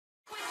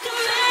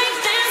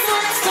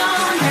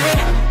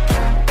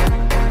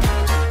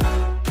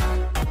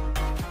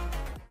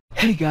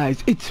Hey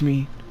guys, it's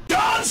me.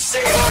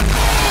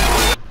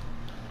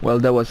 Well,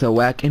 that was a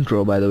whack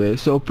intro, by the way.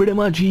 So pretty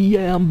much,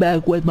 yeah, I'm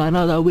back with my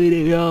another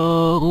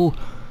video.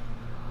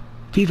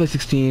 FIFA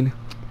 16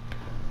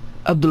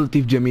 Abdul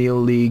Latif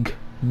Jamil League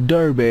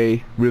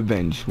Derby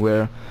Revenge,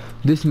 where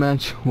this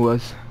match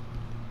was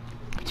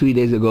 3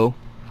 days ago,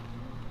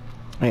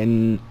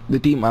 and the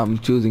team I'm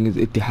choosing is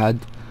Itthihad,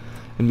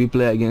 and we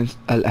play against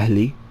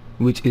Al-Ahli,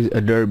 which is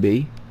a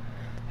derby.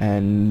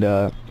 And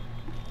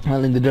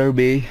well, in the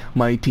derby,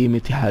 my team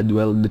Itthihad,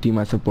 well, the team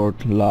I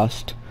support,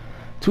 lost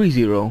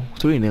 3-0,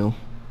 3-0,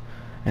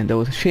 and that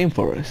was a shame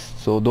for us.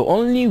 So the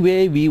only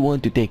way we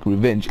want to take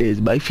revenge is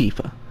by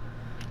FIFA.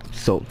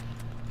 So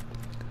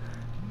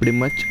pretty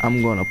much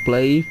I'm gonna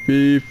play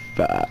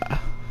FIFA.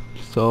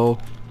 So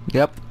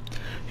yep,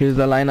 here's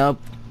the lineup.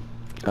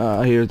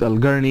 Here's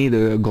Al-Gharni,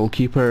 the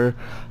goalkeeper,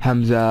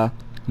 Hamza,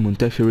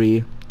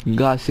 Muntashiri,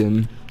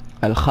 Qasim,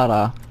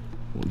 Al-Khara.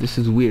 This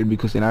is weird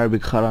because in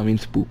Arabic Khara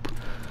means poop.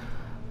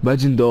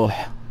 Bajendoh,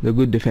 the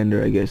good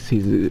defender, I guess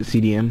he's a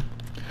CDM.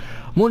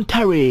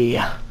 Muntari,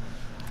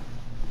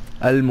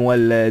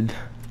 Al-Muwallad,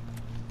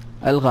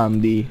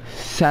 Al-Ghamdi,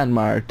 San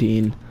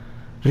Martin,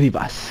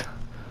 Rivas.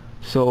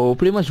 So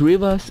pretty much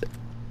Rivas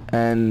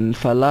and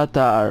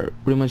Falata are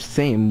pretty much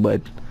same,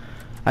 but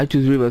I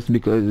choose Rivas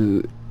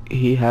because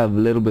he have a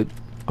little bit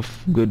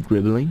of good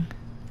dribbling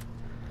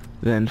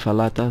than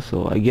Falata,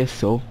 so I guess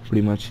so.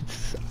 Pretty much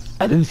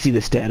I didn't see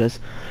the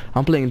status.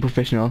 I'm playing in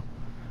professional,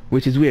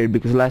 which is weird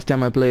because last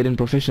time I played in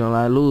professional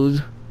I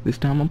lose. This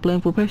time I'm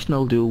playing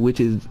professional too, which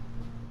is,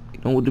 you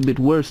know, a bit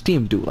worse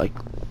team too, like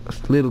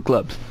little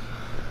clubs.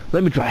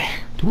 Let me try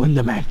to win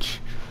the match.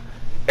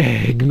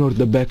 Ignore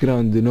the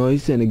background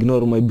noise and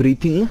ignore my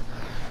breathing.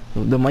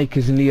 The mic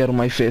is near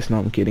my face. No,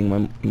 I'm kidding,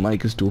 my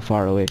mic is too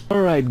far away.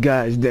 Alright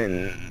guys,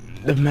 then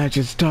the match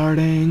is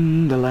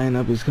starting, the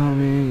lineup is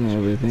coming,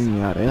 everything,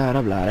 yada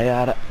yada blah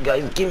yada.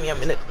 Guys, give me a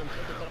minute.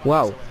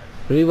 Wow,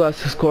 Rivas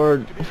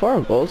scored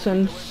 4 goals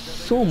and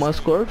Suma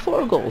scored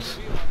 4 goals,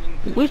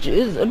 which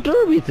is a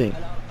derby thing.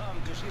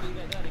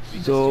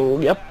 So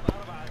yep,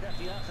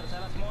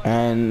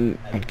 and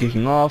I'm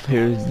kicking off.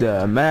 Here's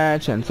the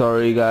match, and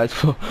sorry guys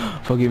for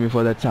forgive me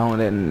for that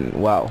sound. And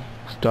wow,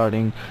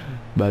 starting,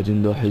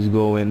 Bajendoh is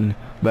going.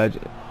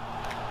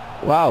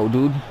 Wow,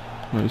 dude,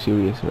 are you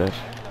serious, Rash?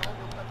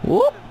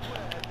 Whoop.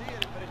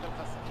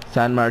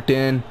 San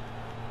Martin,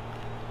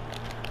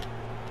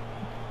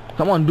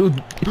 come on,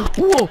 dude.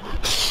 Whoa,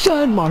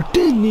 San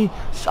Martin.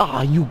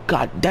 Ah, you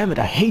goddamn it,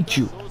 I hate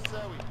you.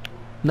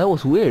 That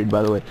was weird,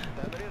 by the way.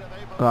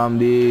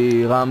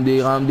 Ramdi.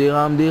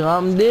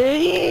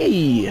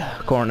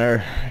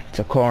 Corner. It's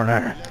a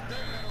corner.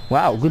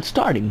 Wow, good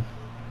starting.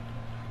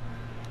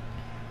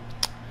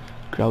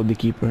 Crowd the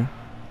keeper.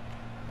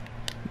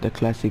 The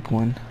classic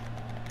one.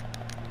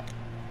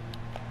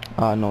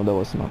 Ah, no, that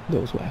was not. That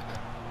was whack.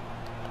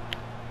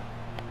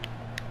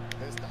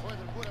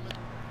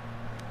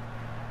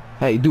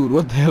 Hey, dude,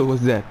 what the hell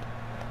was that?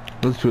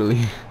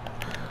 Literally.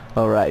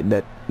 Alright,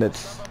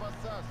 that's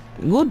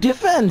good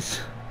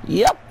defense.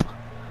 Yep.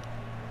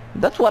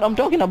 That's what I'm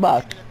talking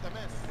about.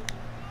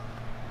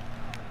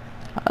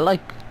 I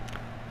like.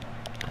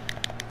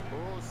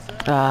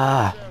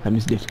 Ah, I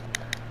missed it.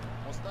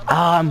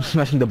 Ah, I'm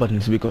smashing the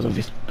buttons because of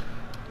this.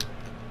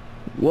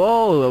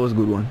 Whoa, that was a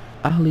good one.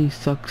 Al-Ahli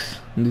sucks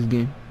in this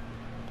game.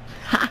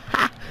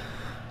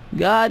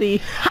 Got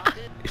it.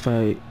 If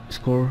I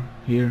score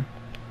here,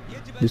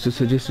 this was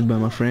suggested by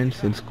my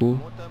friends in school,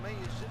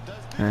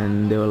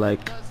 and they were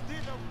like,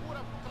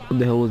 what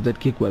the hell was that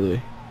kick, by the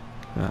way?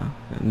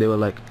 And they were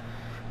like,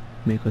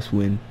 make us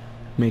win,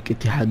 make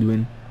Itthihad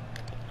win,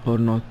 or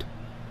not,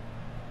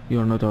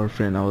 you're not our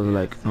friend. I was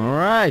like,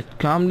 alright,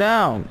 calm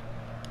down,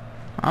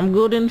 I'm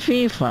good in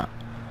FIFA,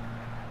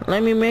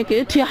 let me make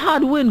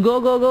Itthihad win.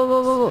 Go go go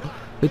go go go.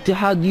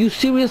 Itthihad, you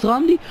serious,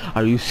 Ghamdi?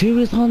 Are you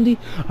serious, Ghamdi?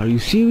 Are you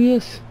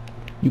serious?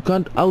 You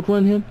can't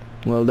outrun him?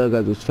 Well, that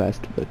guy was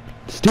fast, but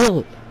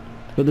still,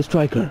 you're the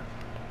striker.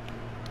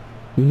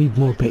 You need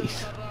more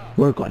pace.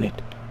 Work on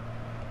it.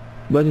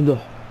 Bajendoh.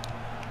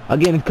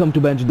 Again, it come to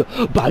Bajendoh.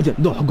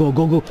 Bajendoh, go,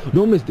 go, go.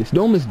 Don't miss this.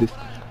 Don't miss this.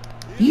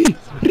 Yee.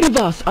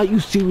 Rivas, are you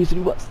serious,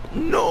 Rivas?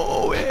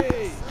 No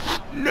way.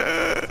 No.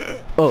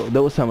 Oh,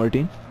 that was San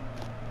Martin.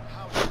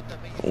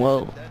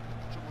 Well,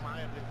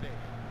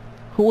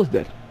 who was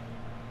that?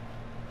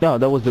 No,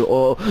 that was the.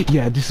 Oh,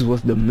 yeah, this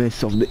was the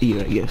miss of the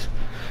year, I guess.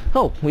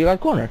 Oh, we got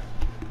corner.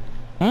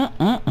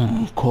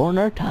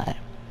 Corner time.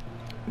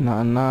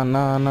 Na na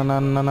na na na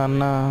na na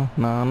na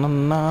na na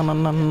na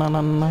na na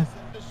na na.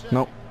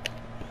 No.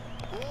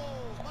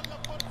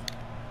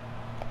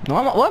 No,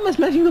 why am I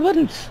smashing the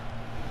buttons?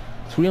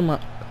 It's real, man.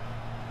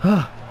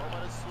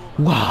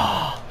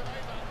 Wow,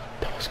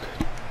 that was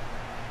good.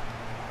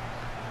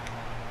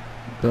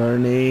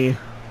 Gharni,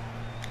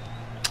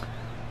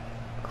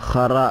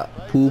 Khara,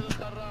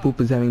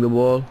 Poop is having the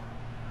ball.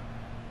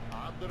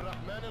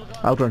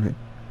 Outrun him.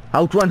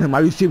 Outrun him,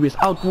 are you serious?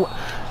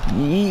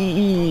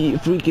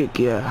 Free kick,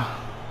 yeah.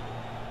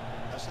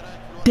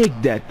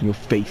 Take that in your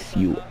face,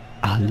 you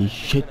Ali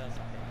shit.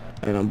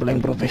 And I'm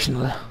playing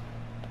professional.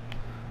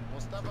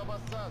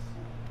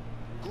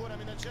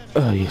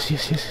 Oh yes,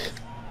 yes, yes.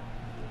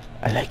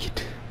 I like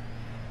it.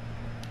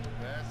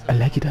 I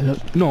like it a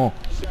lot. No.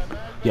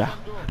 Yeah.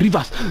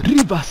 Rivas,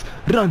 Rivas,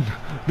 run,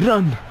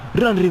 run,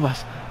 run,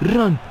 Rivas,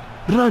 run,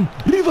 run,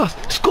 Rivas,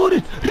 score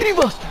it,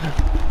 Rivas.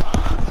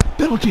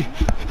 Penalty.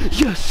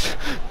 Yes.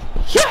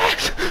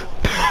 Yes.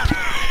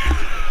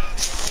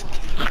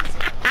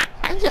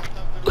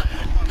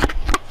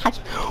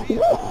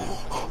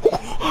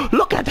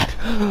 Look at that.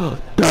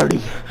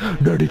 Dirty,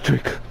 dirty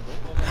trick.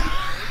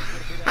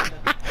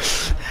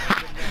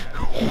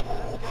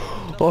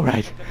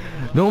 Alright.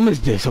 Don't miss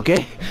this,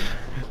 okay?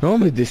 Don't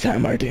miss this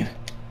time, Martin.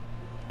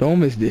 Don't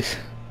miss this.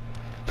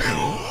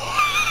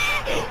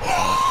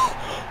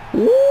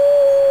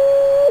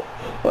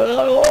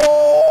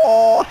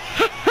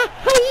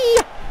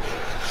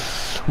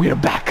 We're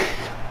back.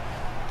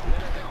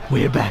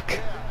 We're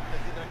back.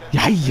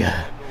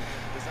 Yeah.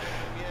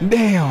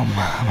 Damn,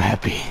 I'm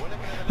happy.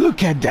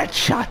 Look at that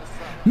shot.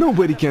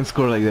 Nobody can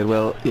score like that.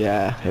 Well,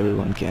 yeah,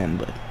 everyone can,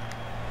 but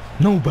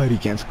nobody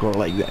can score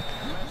like that.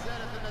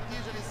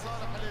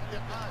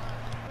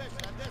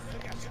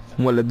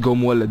 مولد go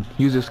مولد.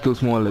 Use your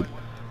skills مولد.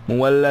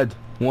 مولد.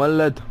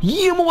 مولد.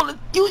 Yeah مولد.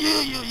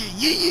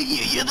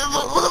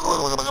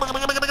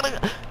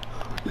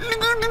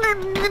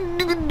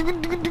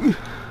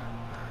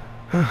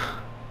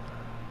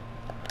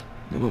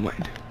 Never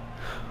mind.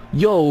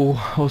 Yo,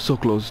 I was so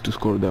close to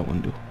score that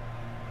one, dude.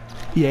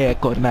 Yeah,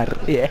 corner.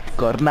 Yeah,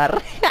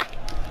 corner.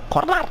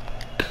 Corner.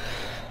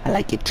 I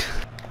like it.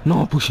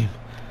 No, push him.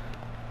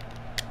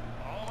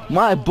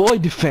 My boy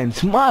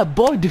defense. My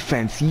boy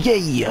defense.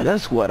 Yeah,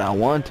 that's what I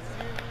want.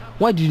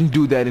 Why didn't you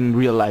do that in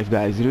real life,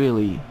 guys?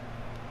 Really?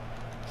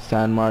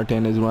 San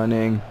Martin is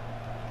running.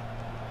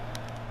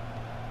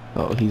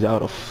 Oh, he's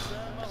out of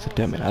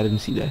September. I didn't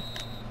see that.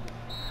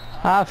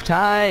 Half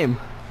time.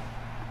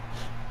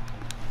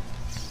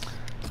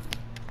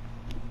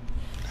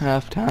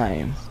 Half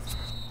time.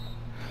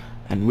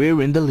 And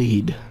we're in the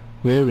lead.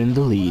 We're in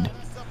the lead.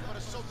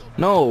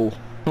 No,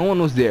 no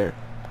one was there.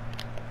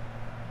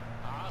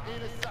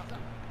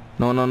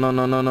 No.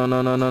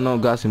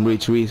 Gasim,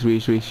 reach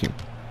him.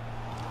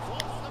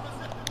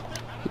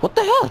 What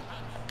the hell?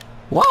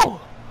 Wow.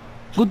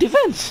 Good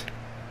defense.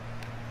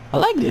 I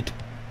liked it.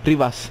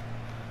 Rivas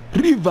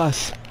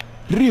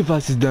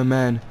is the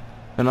man.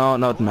 No,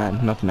 not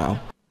man, not now.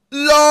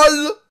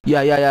 LOL.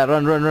 Yeah.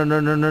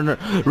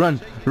 Run.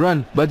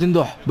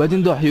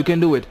 Bajindoh, you can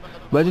do it.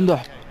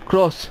 Bajindoh,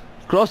 cross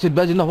it,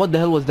 Bajindoh. What the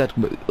hell was that?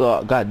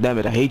 Oh, god damn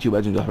it, I hate you,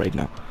 Bajindoh, right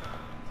now.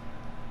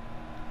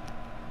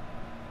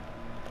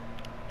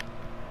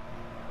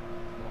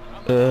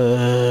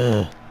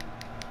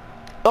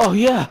 Oh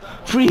yeah,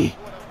 free.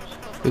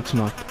 It's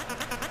not.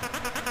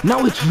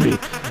 Now it's free.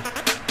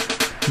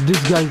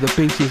 This guy is the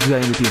paciest guy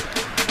in the team.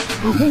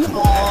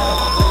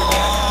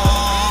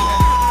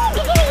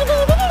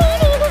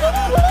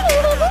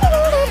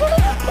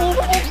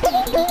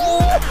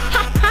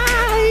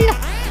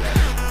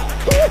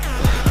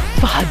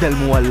 Fahad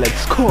Al-Muwallad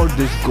scored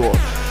this goal.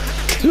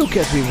 Look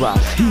at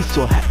Rivas, he's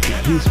so happy.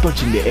 He's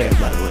punching the air,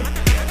 by the way.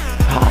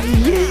 Ah,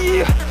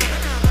 yeah.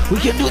 We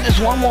can do this.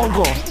 One more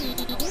goal.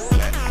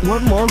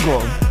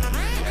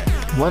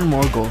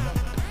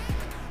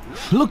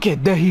 Look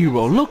at the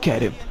hero. Look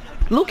at him.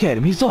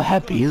 He's so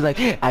happy. He's like,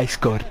 I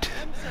scored.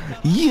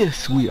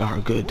 Yes, we are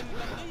good.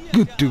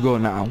 Good to go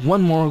now.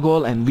 One more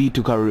goal and we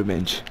took our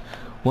revenge.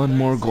 One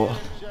more goal.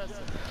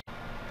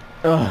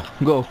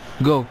 Go.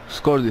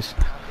 Score this.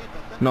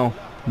 No.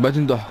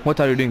 Bajindoh, what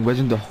are you doing?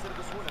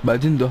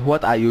 Bajindoh,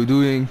 what are you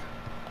doing?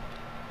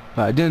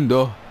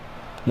 Bajindoh.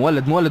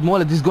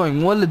 Muwallad is going.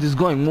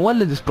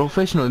 Muwallad is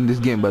professional in this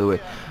game, by the way.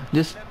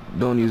 Just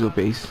don't use a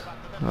pace.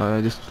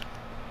 Just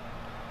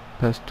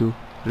pass to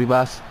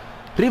Rivas.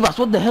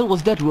 What the hell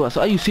was that, Rivas?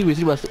 Are you serious,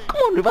 Rivas? Come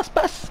on, Rivas,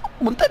 pass.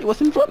 Montari was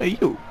in front of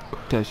you.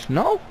 Touch.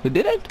 No, he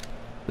didn't.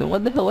 Then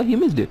what the hell? He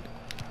missed it.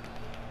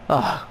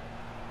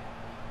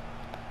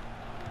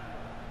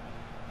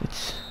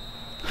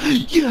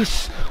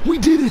 Yes, we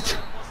did it.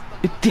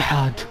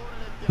 Itthihad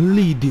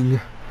leading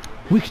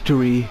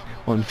victory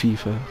on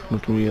FIFA,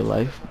 not in real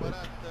life, but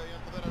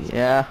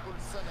yeah,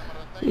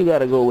 you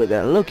gotta go with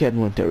that. Look at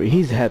Montari,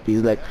 he's happy.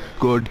 He's like,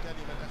 good,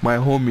 my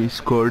homie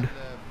scored.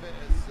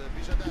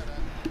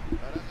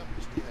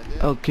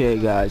 Okay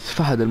guys,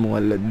 Fahad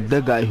Al-Muwallad,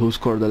 the guy who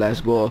scored the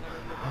last goal.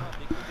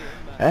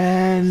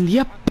 And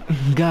yep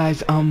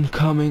guys, I'm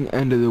coming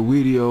into the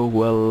video.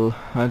 Well,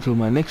 until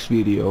my next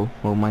video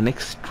or my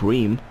next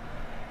stream,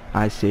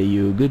 I say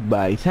you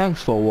goodbye.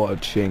 Thanks for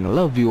watching.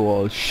 Love you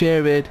all.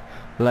 Share it,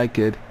 like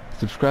it,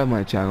 subscribe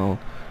my channel.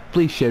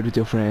 Please share it with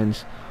your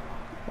friends.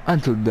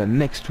 Until the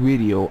next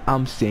video,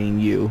 I'm saying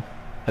you,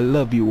 I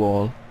love you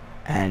all,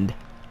 and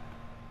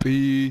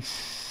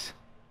peace.